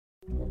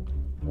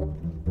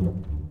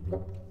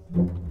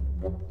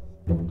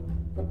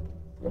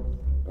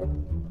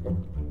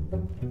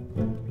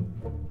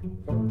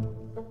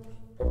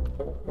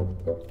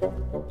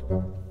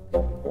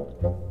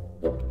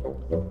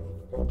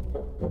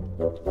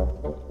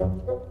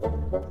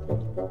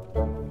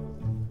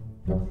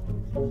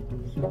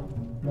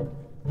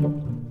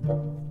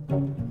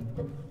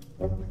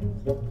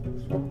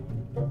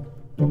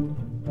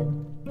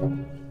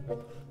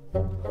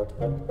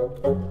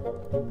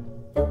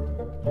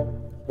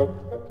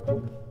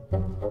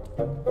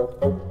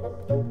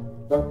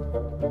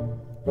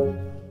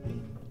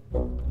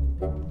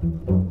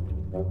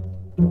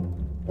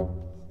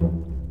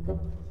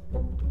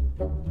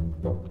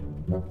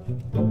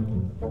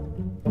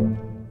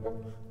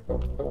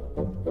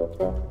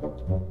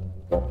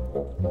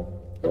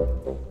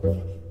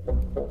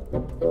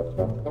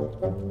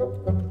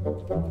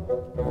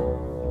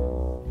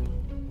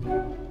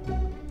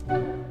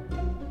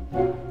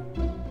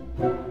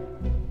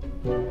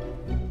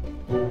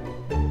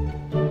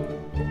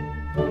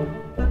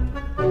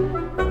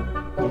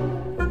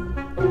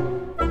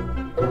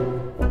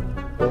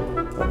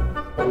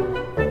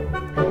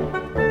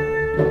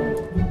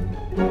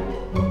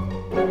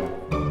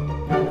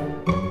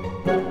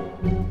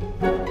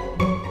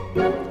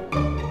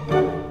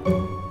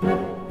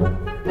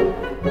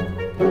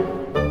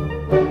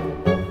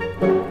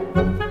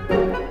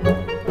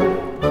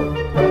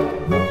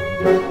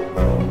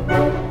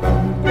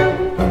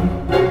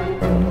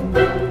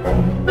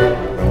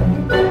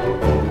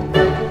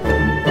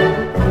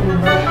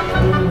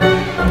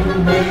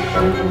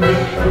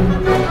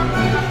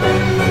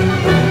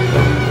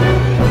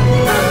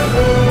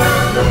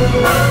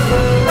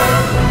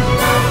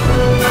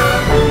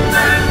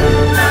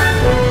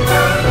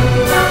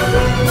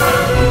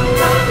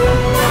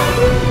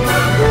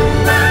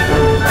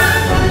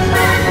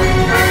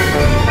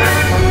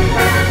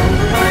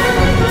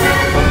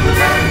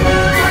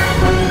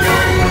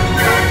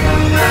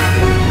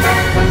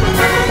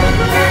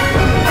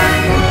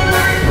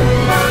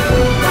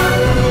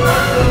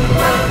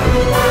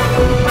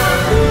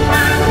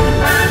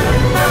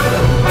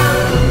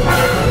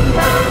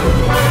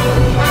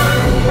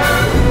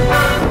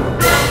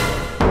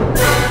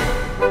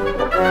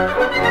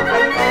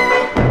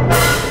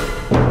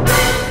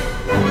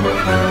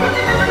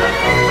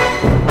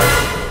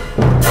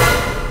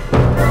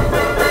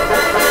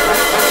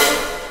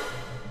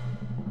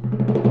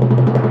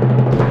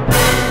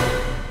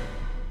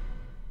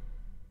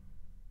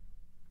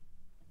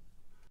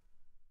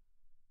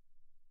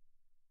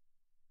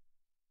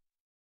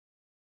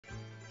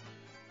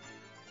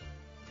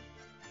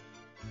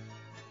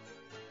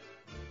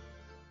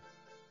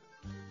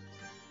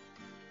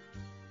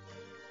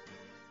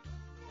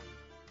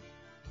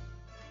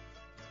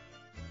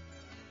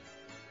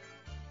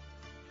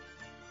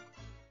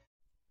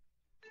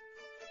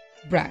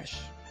Brush.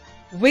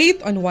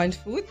 Weight on one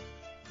foot.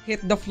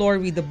 Hit the floor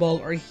with the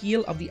ball or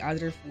heel of the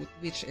other foot,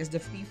 which is the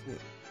free foot.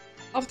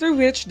 After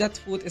which, that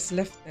foot is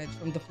lifted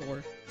from the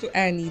floor to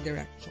any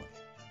direction.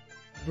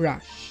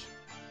 Brush.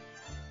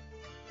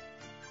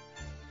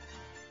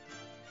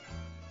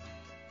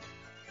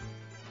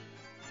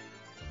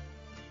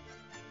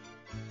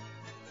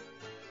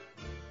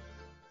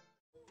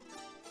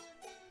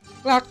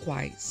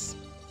 Clockwise.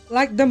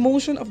 Like the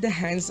motion of the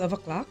hands of a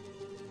clock,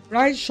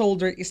 right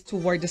shoulder is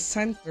toward the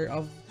center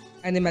of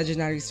an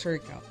imaginary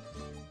circle.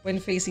 When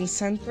facing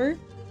center,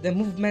 the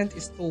movement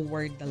is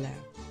toward the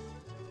left.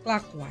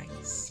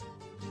 Clockwise.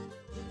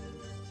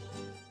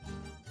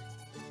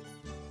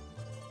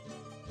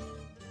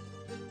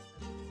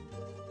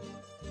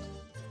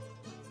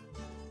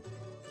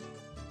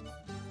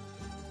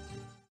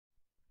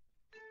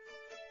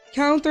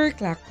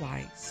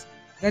 Counterclockwise.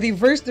 The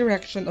reverse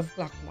direction of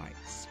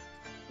clockwise.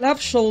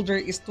 Left shoulder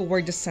is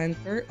toward the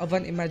center of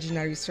an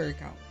imaginary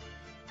circle.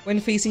 When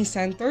facing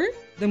center,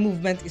 the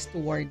movement is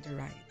toward the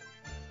right.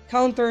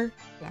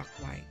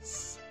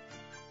 Counterclockwise.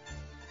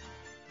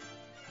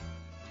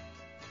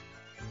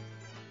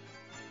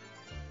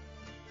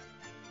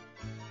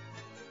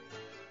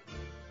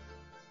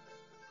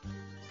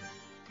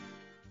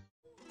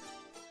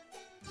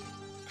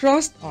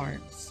 Crossed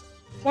arms.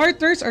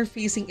 Partners are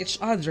facing each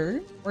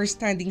other or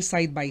standing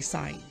side by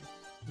side.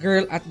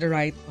 Girl at the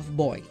right of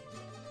boy.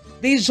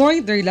 They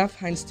join their left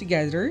hands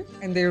together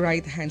and their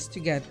right hands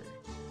together,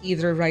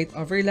 either right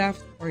over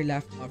left or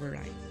left over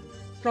right.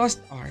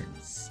 Crossed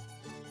arms.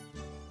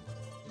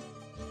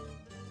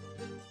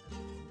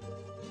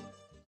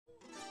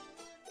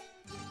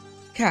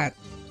 Cat.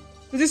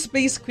 To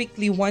displace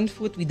quickly one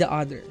foot with the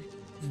other,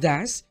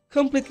 thus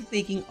completely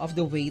taking off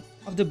the weight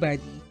of the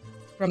body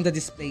from the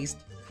displaced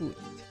foot.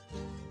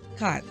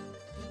 Cat.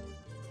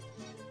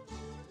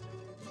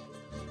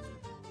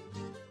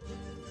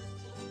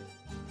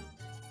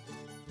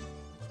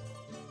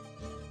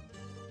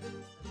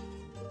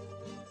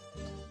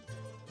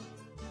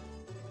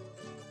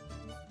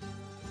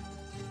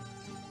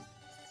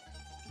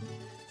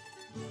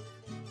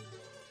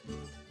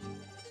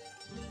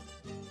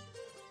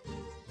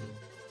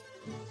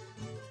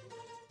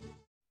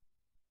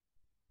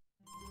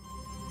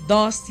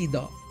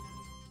 Do-si-do.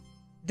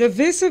 The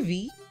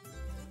vis-a-vis,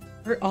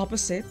 or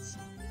opposites,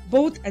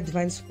 both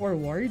advance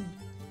forward,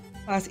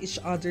 pass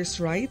each other's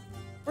right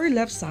or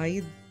left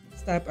side,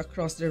 step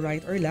across the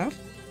right or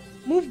left,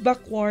 move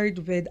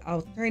backward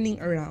without turning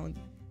around,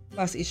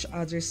 pass each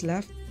other's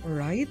left or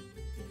right,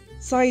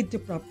 side to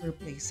proper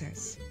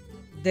places.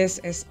 This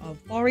is of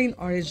foreign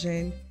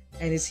origin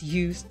and is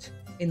used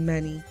in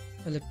many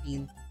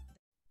Philippine.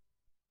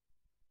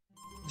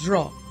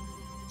 Draw.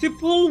 To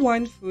pull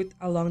one foot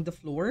along the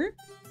floor,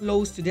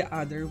 close to the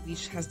other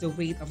which has the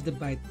weight of the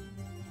body.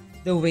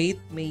 The weight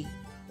may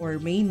or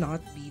may not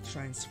be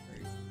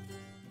transferred.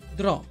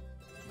 Draw.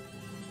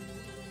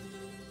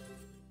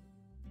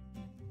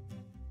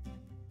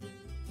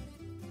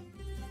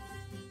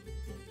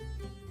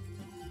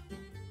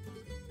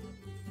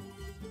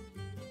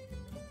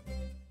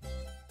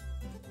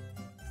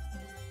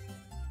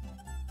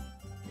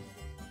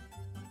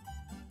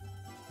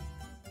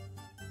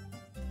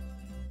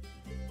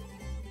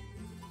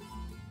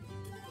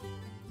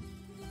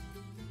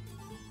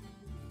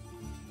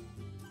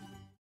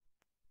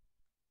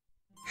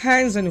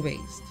 Hands on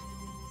waist.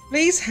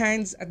 Place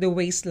hands at the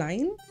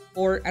waistline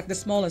or at the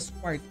smallest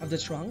part of the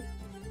trunk,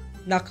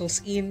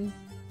 knuckles in,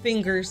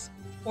 fingers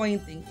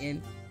pointing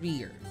in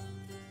rear.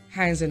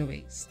 Hands on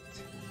waist.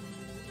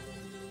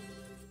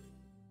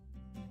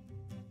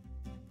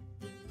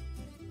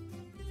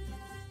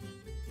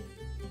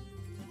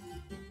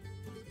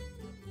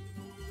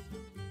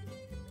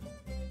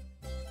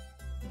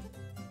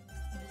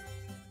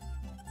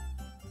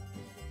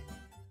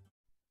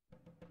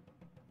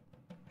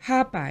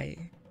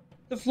 Hapay.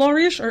 To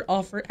flourish or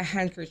offer a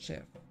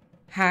handkerchief,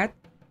 hat,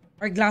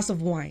 or glass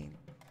of wine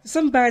to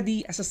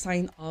somebody as a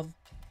sign of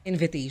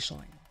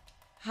invitation.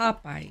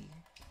 Hapay.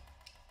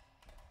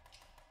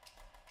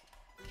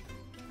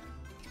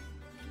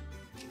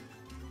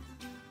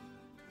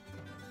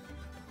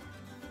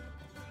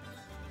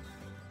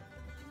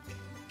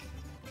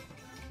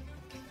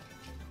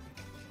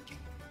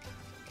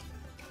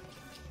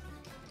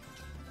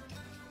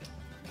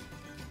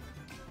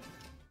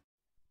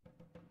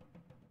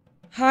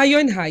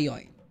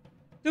 Hayon-hayon.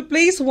 To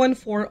place one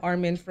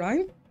forearm in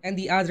front and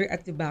the other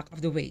at the back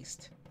of the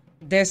waist.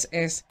 This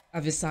is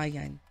a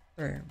Visayan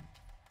term.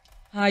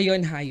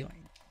 Hayon-hayon.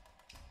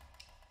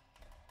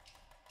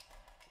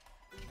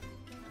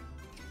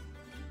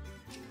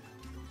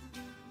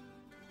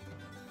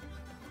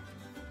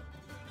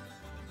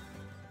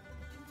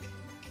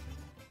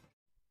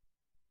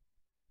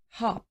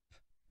 Hop.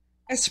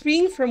 A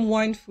spring from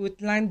one foot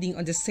landing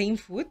on the same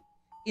foot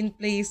in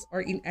place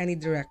or in any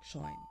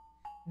direction.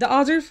 The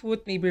other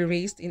foot may be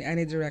raised in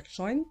any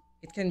direction.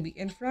 It can be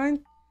in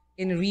front,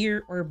 in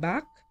rear or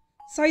back,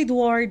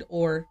 sideward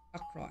or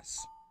across.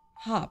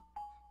 Hop.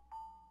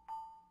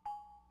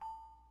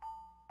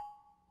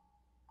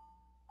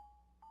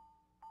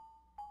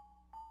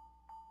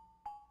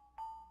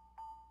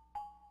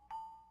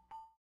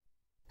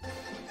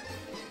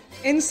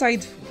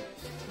 Inside foot.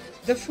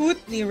 The foot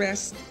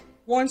nearest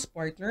one's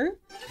partner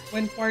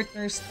when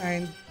partners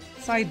stand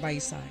side by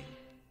side.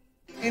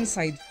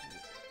 Inside foot.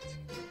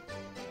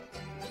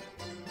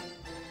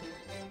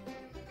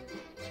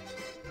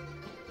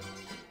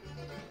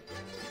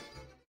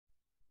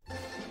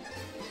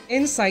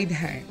 Inside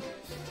hand.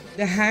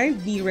 The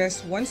hand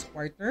nearest one's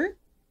partner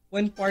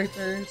when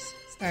partners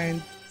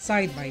stand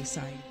side by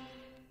side.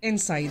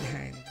 Inside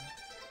hand.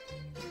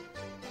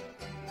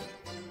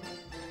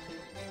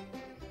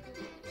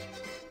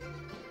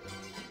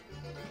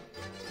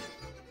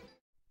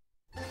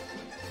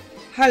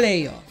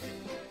 Haleo.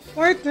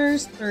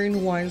 Partners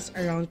turn once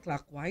around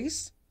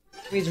clockwise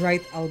with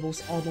right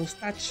elbows almost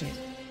touching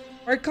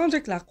or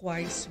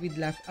counterclockwise with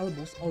left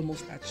elbows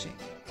almost touching.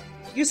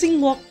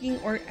 Using walking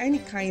or any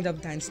kind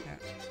of dance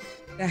step.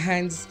 The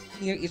hands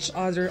near each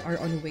other are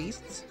on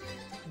waists.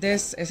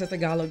 This is a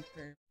Tagalog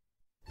term.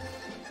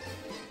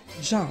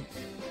 Jump.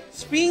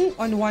 Spring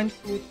on one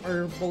foot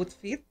or both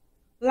feet,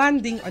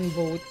 landing on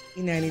both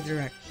in any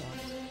direction.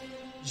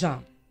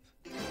 Jump.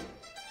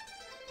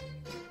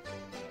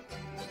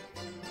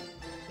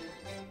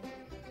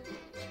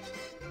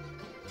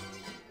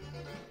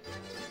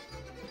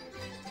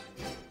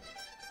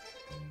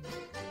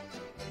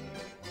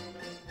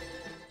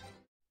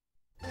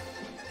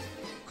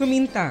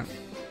 Kumintang.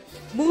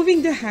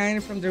 Moving the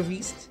hand from the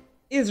wrist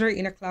either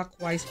in a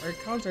clockwise or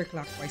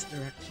counterclockwise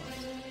direction.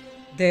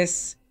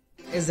 This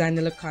is an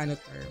Ilocano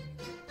term.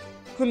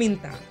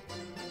 Kumintang.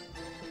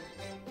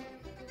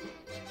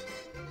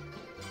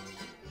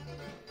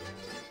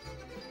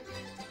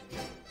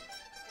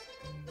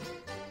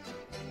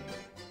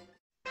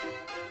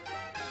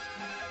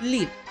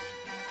 Leap.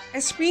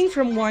 A spring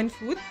from one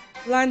foot,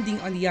 landing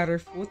on the other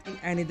foot in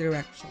any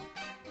direction.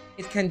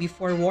 It can be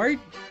forward,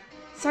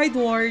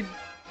 sideward,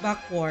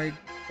 backward,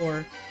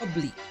 or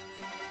oblique.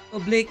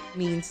 Oblique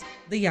means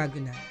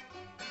diagonal.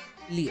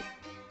 Leap.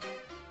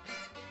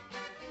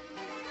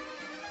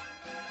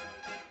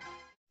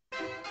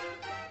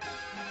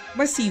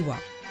 Masiwa.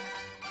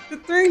 To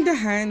turn the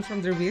hand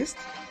from the wrist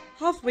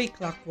halfway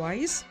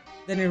clockwise,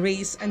 then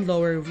raise and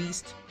lower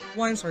wrist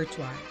once or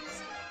twice.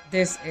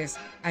 This is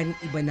an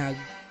ibanag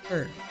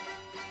curl.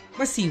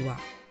 Masiwa.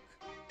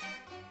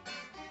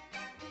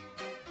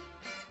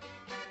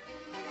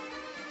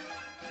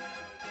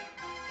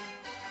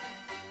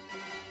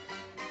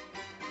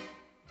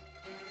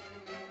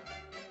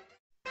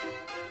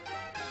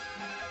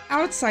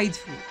 Outside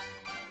foot.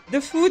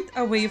 The foot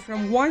away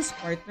from one's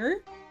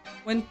partner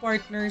when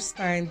partners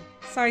stand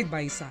side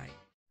by side.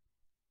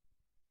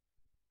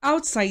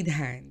 Outside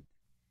hand.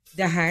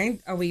 The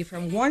hand away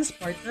from one's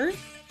partner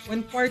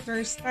when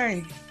partners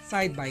stand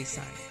side by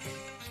side.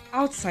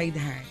 Outside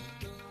hand.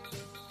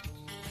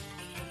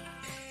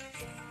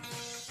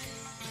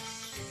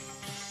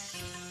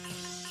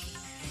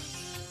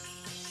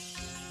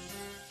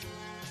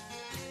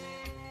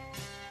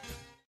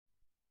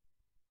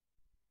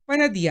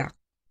 Panadiak.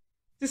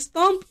 To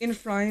stomp in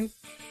front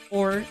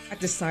or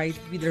at the side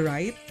with the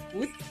right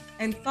foot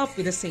and top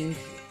with the same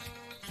foot.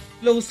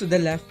 Close to the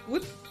left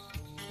foot.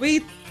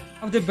 Weight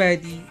of the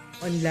body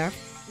on left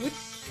foot.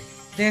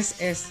 This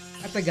is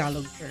a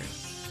Tagalog term.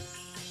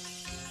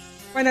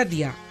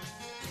 Panadiak.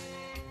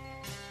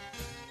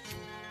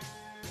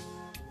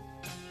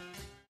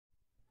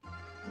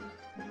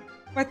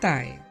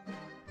 Patay.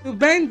 To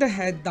bend the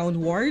head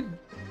downward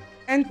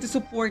and to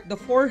support the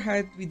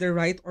forehead with the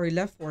right or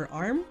left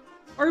forearm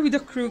or with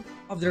the crook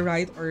of the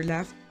right or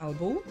left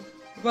elbow,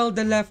 while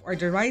the left or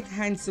the right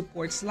hand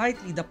supports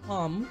slightly the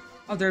palm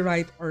of the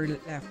right or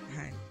left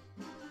hand.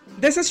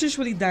 This is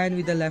usually done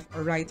with the left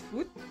or right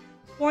foot,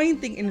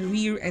 pointing in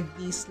rear and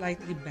knees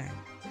slightly bent.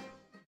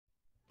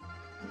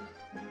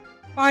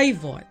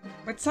 Pivot,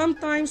 but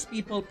sometimes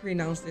people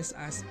pronounce this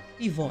as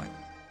pivot.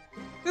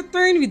 To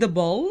turn with the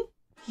ball,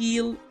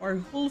 heel, or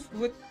whole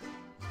foot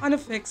on a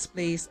fixed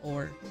place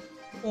or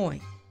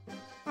point.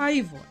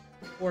 Pivot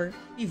or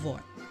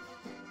pivot.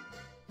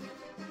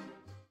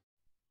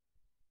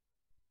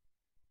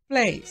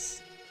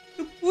 Place.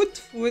 To put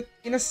foot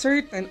in a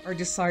certain or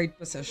desired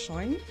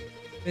position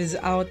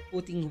without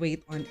putting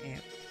weight on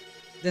it.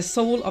 The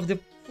sole of the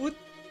foot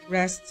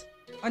rests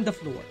on the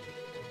floor.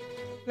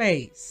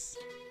 Place.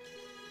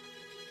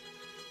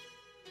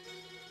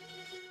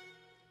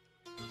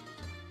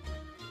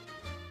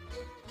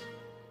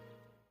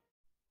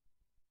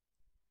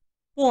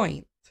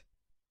 Point.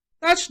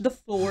 Touch the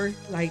floor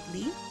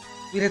lightly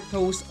with the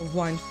toes of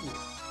one foot.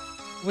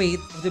 Weight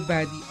of the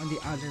body on the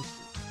other foot.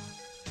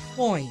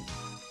 Point.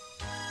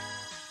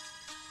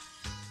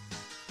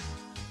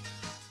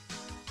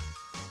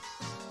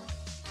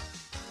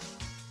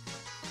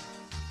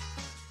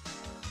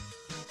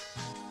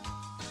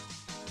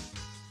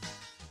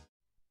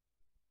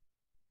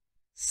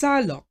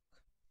 Salok.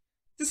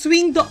 To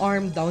swing the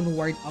arm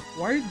downward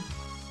upward,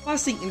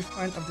 passing in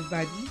front of the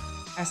body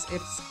as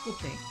if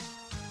scooping.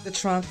 The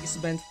trunk is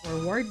bent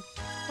forward,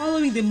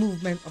 following the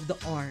movement of the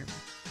arm,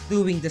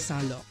 doing the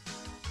salok.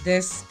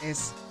 This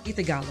is a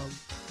Tagalog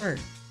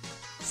term.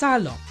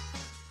 Salok.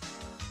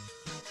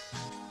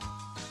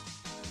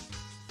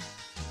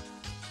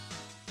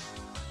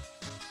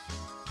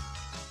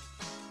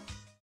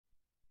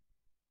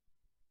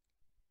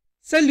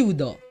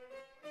 Saludo.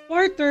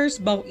 Partners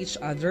bow each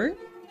other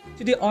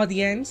to the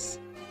audience,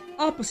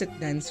 opposite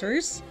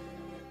dancers,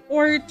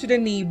 or to the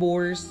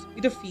neighbors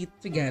with the feet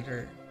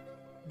together.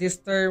 This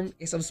term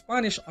is of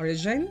Spanish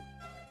origin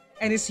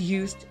and is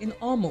used in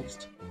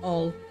almost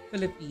all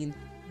Philippine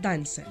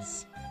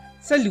dances.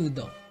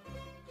 Saludo.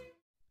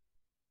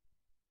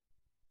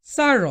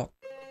 Sarok.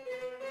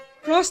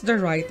 Cross the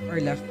right or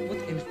left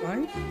foot in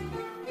front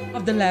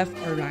of the left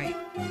or right.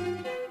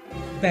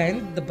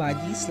 Bend the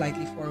body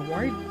slightly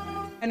forward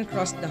and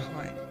cross the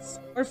hands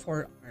or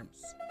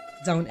forearms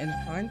down in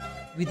front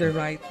with the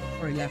right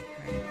or left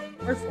hand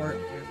or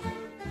forearm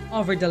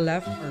over the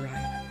left or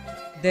right.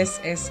 This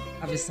is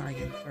a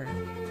Visayan term.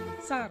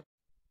 Sarok.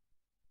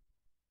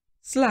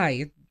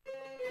 Slide.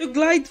 To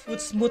glide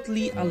foot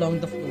smoothly along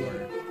the floor.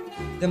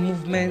 The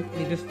movement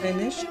may be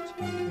finished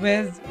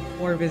with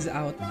or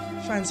without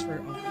transfer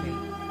of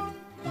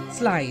weight.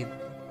 Slide.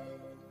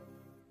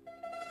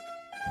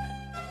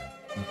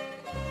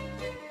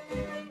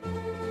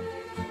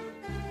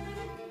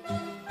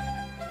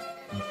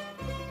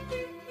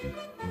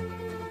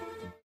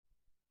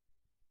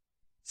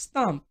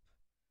 Stomp.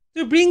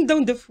 To bring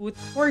down the foot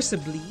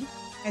forcibly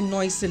and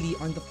noisily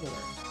on the floor,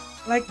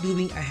 like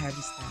doing a heavy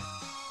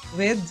step,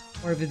 with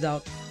or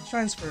without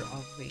transfer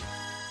of weight.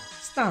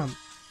 Stomp.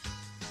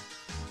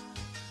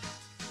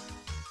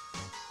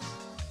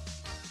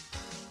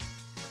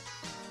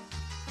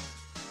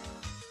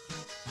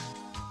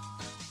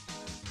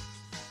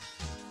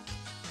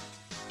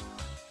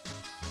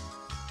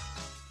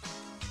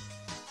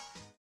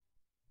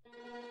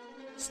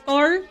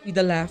 Star with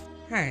the left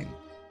hand.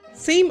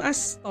 Same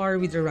as star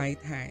with the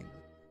right hand,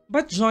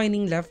 but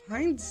joining left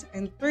hands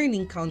and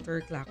turning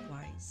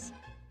counterclockwise.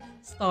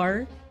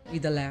 Star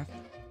with the left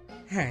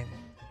hand.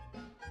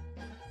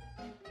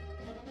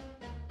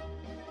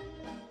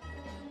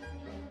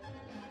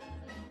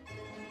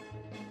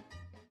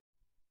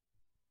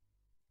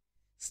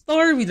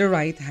 Star with the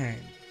right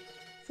hand.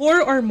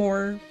 Four or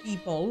more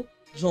people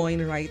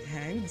join right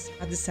hands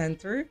at the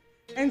center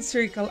and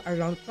circle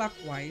around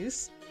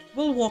clockwise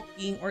while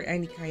walking or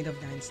any kind of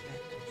dance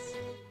steps.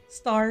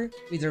 Start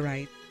with the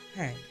right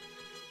hand.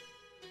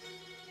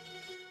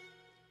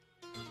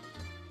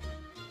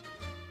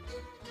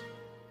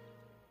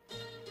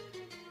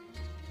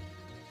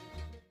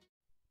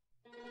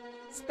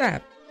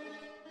 Step.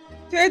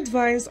 To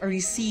advance or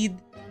recede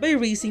by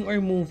raising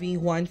or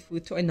moving one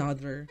foot to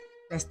another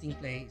resting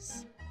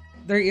place.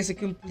 There is a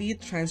complete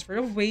transfer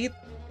of weight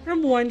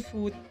from one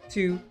foot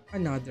to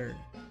another.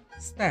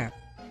 Step.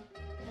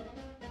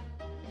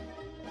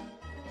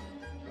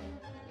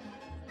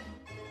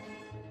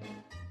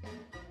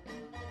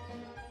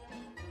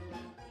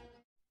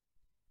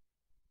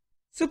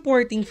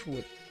 Supporting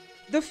foot.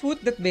 The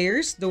foot that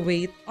bears the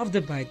weight of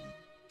the body.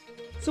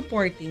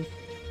 Supporting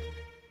foot.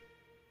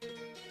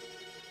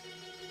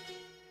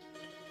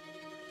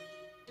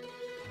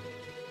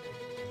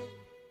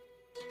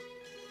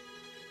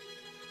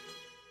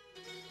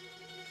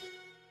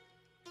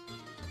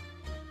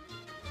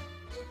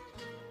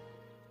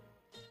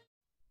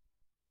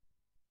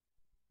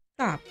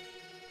 Tap.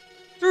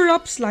 To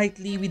rub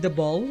slightly with the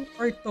ball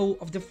or toe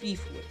of the free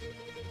foot.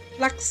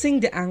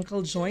 Flexing the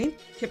ankle joint,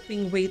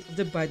 keeping weight of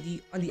the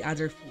body on the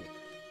other foot.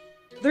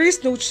 There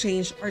is no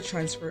change or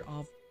transfer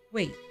of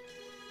weight.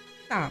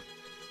 Tap.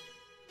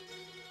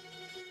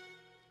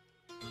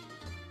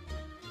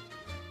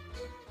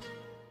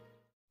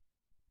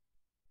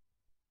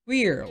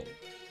 Whirl.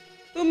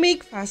 To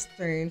make fast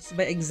turns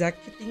by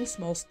executing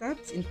small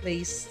steps in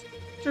place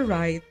to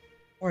right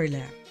or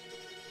left.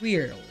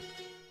 Whirl.